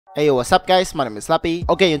Hey, what's up guys, my name is Slappy.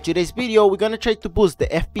 Okay, in today's video we're gonna try to boost the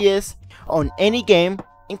FPS on any game,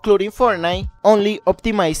 including Fortnite, only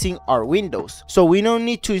optimizing our Windows. So we don't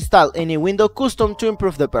need to install any window custom to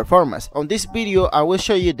improve the performance. On this video I will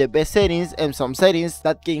show you the best settings and some settings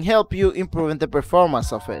that can help you improve the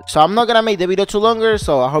performance of it. So I'm not gonna make the video too longer,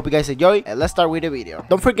 so I hope you guys enjoy and let's start with the video.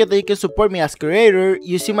 Don't forget that you can support me as creator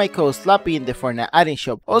using my code Slappy in the Fortnite item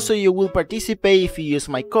shop. Also, you will participate if you use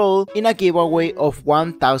my code in a giveaway of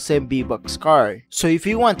 1000 V-Bucks card. So if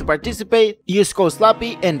you want to participate, use code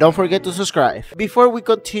Slappy and don't forget to subscribe. Before we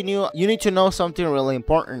continue, you need to know something really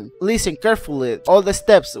important. Listen carefully all the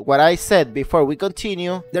steps what I said before we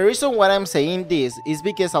continue. The reason why I'm saying this is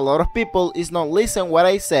because a lot of people is not listen what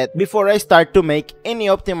I said before I start to make any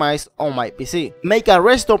optimize on my PC. Make a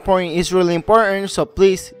restore point is really important, so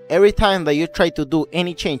please, every time that you try to do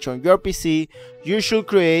any change on your PC, you should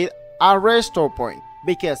create a restore point.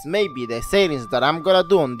 Because maybe the settings that I'm gonna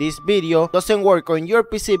do on this video doesn't work on your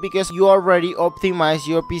PC because you already optimized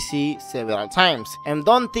your PC several times. And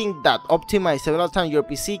don't think that optimize several times your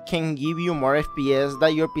PC can give you more FPS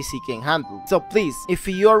that your PC can handle. So please, if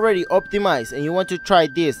you already optimize and you want to try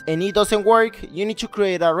this and it doesn't work, you need to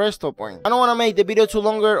create a restore point. I don't want to make the video too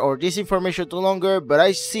longer or this information too longer, but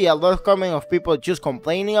I see a lot of comments of people just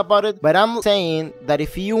complaining about it. But I'm saying that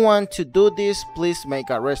if you want to do this, please make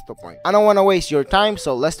a restore point. I don't want to waste your time,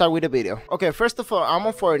 so let's start with the video. Okay, first of all, I'm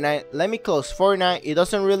on Fortnite. Let me close Fortnite. It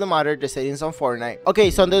doesn't really matter the settings on Fortnite. Okay,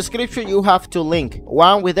 so in the description you have two links,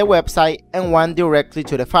 one with the website and one directly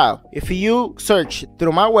to the file. If you search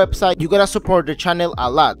through my website, you're gonna support the channel a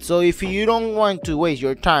lot. So if you don't want to waste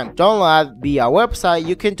your time download via website,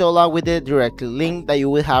 you can download with the direct link that you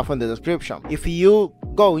will have on the description. If you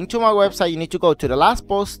go into my website, you need to go to the last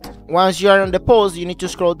post. Once you are on the post, you need to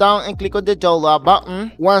scroll down and click on the download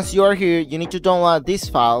button. Once you are here, you need to download this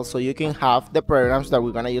file so you can have the programs that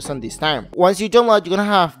we're gonna use on this time. Once you download, you're gonna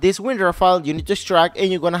have this WinRAR file, you need to extract,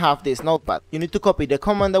 and you're gonna have this notepad. You need to copy the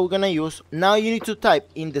command that we're gonna use. Now you need to type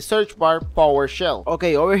in the search bar PowerShell.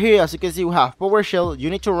 Okay, over here as you can see we have PowerShell. You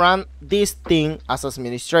need to run this thing as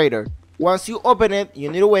administrator. Once you open it,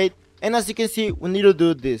 you need to wait, and as you can see we need to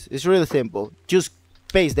do this. It's really simple. Just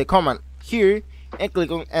paste the command here and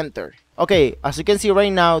click on enter. Okay, as you can see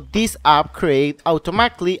right now, this app creates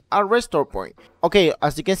automatically a restore point. Okay,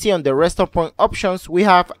 as you can see on the restore point options, we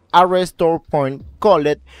have a restore point called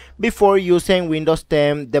before using Windows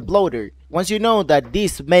 10 debootloader. Once you know that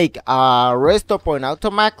this make a restore point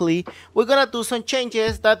automatically, we're gonna do some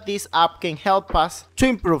changes that this app can help us to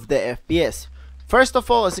improve the FPS. First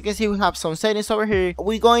of all, as you can see, we have some settings over here.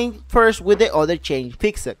 We're going first with the other change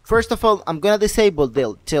fixed. First of all, I'm gonna disable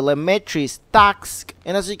the telemetry task,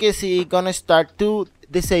 and as you can see, gonna start to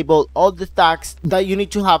disable all the tags that you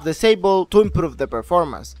need to have disabled to improve the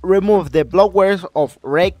performance. Remove the blockwares of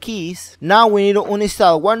red keys. Now we need to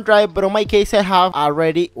uninstall OneDrive, but in my case I have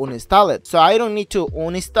already uninstalled it, so I don't need to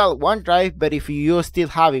uninstall OneDrive. But if you're still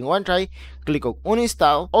having OneDrive, click on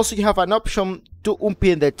uninstall. Also, you have an option to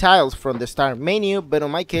unpin the tiles from the start menu, but in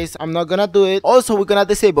my case I'm not gonna do it. Also, we're gonna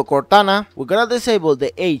disable Cortana, we're gonna disable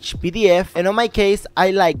the HPDF, and in my case I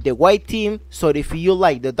like the white theme, so if you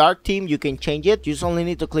like the dark theme you can change it. You just only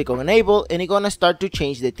need to click on enable and it's gonna start to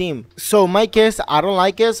change the theme. So in my case I don't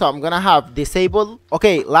like it, so I'm gonna have disabled.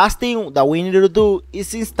 Okay, last thing that we need to do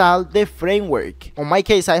is install the framework. In my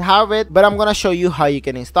case I have it, but I'm gonna show you how you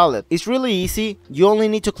can install it. It's really easy. You only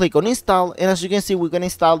need to click on install, and as you can see we're gonna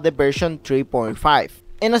install the version 3.5.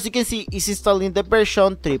 And as you can see, it's installing the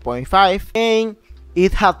version 3.5 and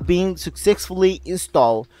it has been successfully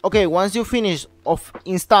installed. Okay, once you finish of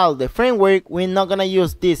install the framework, we're not gonna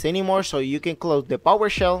use this anymore, so you can close the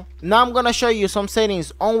PowerShell. Now I'm gonna show you some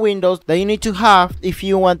settings on Windows that you need to have if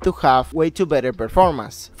you want to have way to better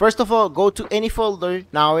performance. First of all, go to any folder.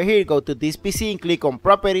 Now over here, go to this PC and click on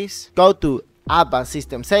properties. Go to advanced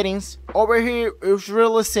system settings. Over here it's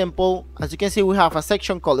really simple. As you can see, we have a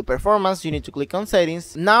section called performance. You need to click on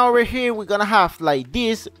settings. Now over here we're gonna have like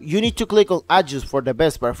this. You need to click on adjust for the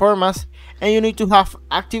best performance, and you need to have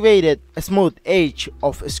activated a smooth edge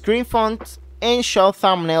of screen fonts and show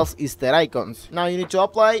thumbnails instead icons. Now you need to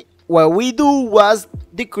apply. What we do was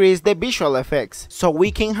decrease the visual effects, so we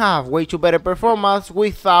can have way too better performance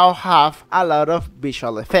without have a lot of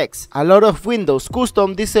visual effects. A lot of Windows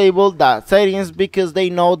custom disable that settings because they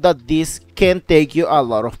know that this can take you a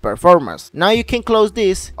lot of performance. Now you can close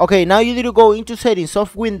this. Okay, now you need to go into settings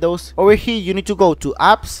of Windows. Over here you need to go to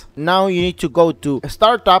apps. Now you need to go to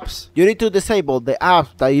startups. You need to disable the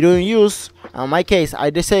apps that you don't use. In my case, I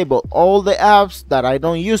disable all the apps that I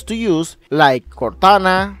don't used to use, like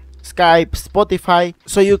Cortana, Skype, Spotify,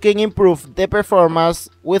 so you can improve the performance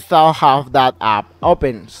without have that app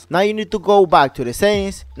opens. Now you need to go back to the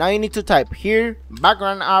settings. Now you need to type here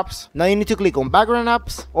background apps. Now you need to click on background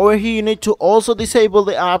apps. Over here you need to also disable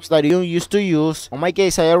the apps that you used to use. In my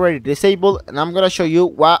case, I already disabled, and I'm gonna show you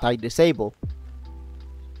what I disable.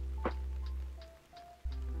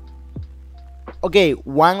 Okay,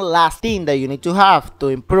 one last thing that you need to have to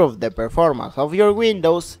improve the performance of your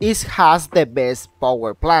Windows is has the best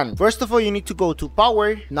power plan. First of all, you need to go to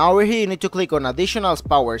power. Now over here you need to click on additional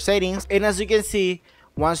power settings, and as you can see,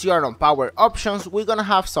 once you are on power options, we're gonna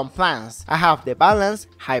have some plans. I have the balance,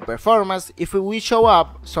 high performance. If we show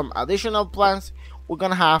up some additional plans, we're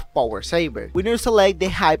gonna have power saver. We need to select the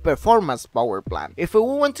high performance power plan. If we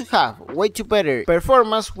want to have way too better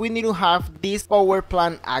performance, we need to have this power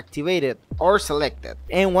plan activated or selected.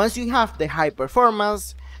 And once you have the high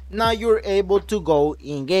performance, now you're able to go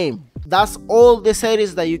in game. That's all the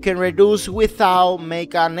settings that you can reduce without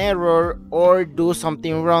make an error or do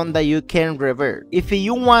something wrong that you can revert. If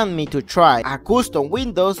you want me to try a custom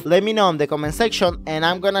Windows, let me know in the comment section, and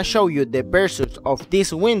I'm gonna show you the versions of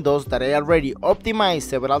these Windows that I already optimized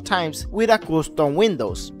several times with a custom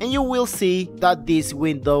Windows, and you will see that these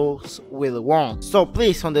Windows will work. So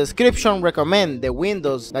please, on the description, recommend the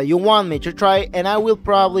Windows that you want me to try, and I will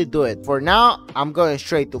probably do it. For now, I'm going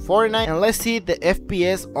straight to Fortnite, and let's see the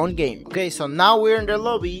FPS on game. Okay, so now we're in the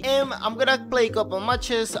lobby, and I'm gonna play a couple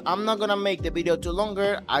matches. I'm not gonna make the video too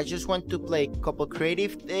longer. I just want to play a couple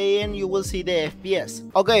creative, and you will see the FPS.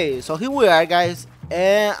 Okay, so here we are, guys,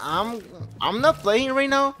 and I'm not playing right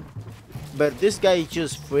now, but this guy is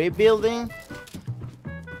just free building.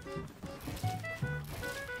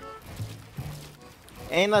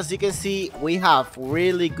 And as you can see, we have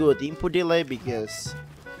really good input delay because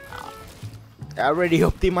I already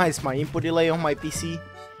optimized my input delay on my PC.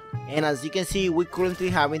 And as you can see, we currently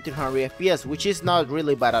have 300 FPS, which is not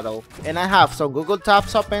really bad at all. And I have some Google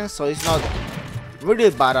tabs open, so it's not really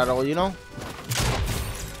bad at all, you know.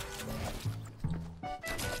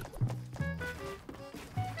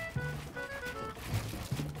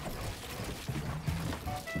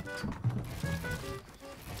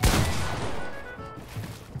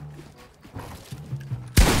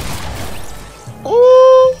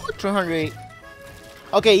 Oh, 308.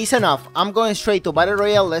 Okay, it's enough. I'm going straight to Battle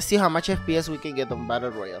Royale. Let's see how much FPS we can get on Battle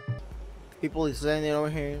Royale. People is landing over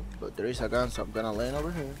here, but there is a gun, so I'm gonna land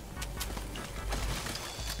over here.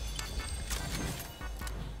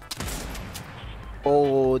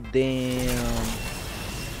 Oh, damn.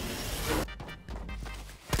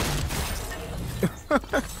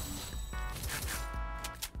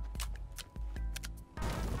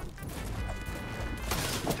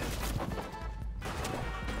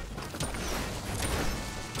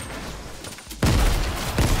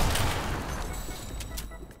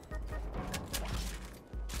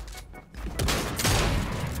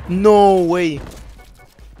 No way.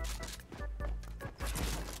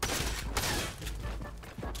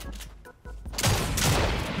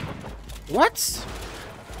 What?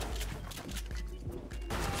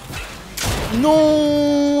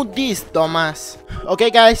 No, this dumbass.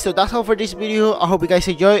 Okay guys, so that's all for this video. I hope you guys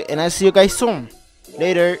enjoy, and I'll see you guys soon.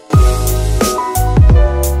 Later.